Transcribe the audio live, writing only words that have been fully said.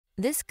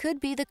This could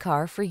be the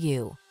car for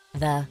you.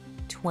 The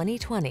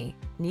 2020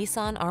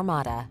 Nissan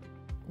Armada.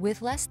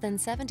 With less than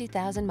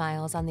 70,000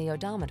 miles on the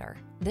odometer,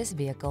 this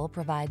vehicle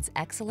provides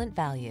excellent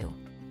value.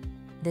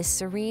 This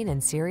serene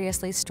and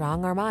seriously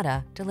strong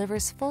Armada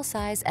delivers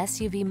full-size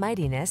SUV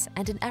mightiness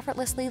and an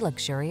effortlessly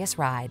luxurious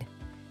ride.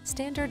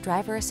 Standard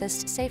driver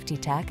assist safety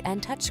tech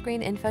and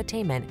touchscreen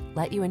infotainment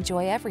let you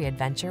enjoy every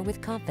adventure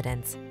with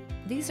confidence.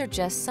 These are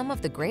just some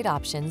of the great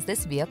options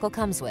this vehicle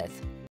comes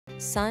with: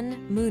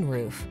 sun,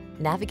 moonroof,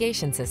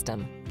 navigation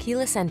system,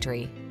 keyless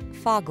entry,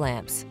 fog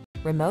lamps,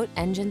 remote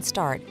engine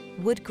start,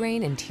 wood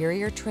grain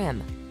interior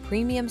trim,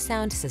 premium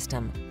sound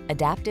system,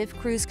 adaptive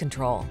cruise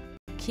control,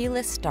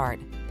 keyless start,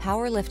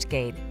 power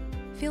liftgate.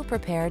 Feel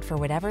prepared for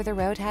whatever the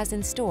road has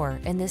in store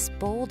in this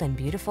bold and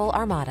beautiful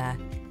Armada.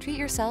 Treat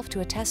yourself to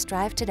a test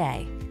drive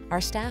today.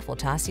 Our staff will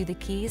toss you the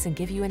keys and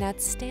give you an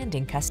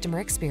outstanding customer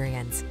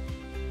experience.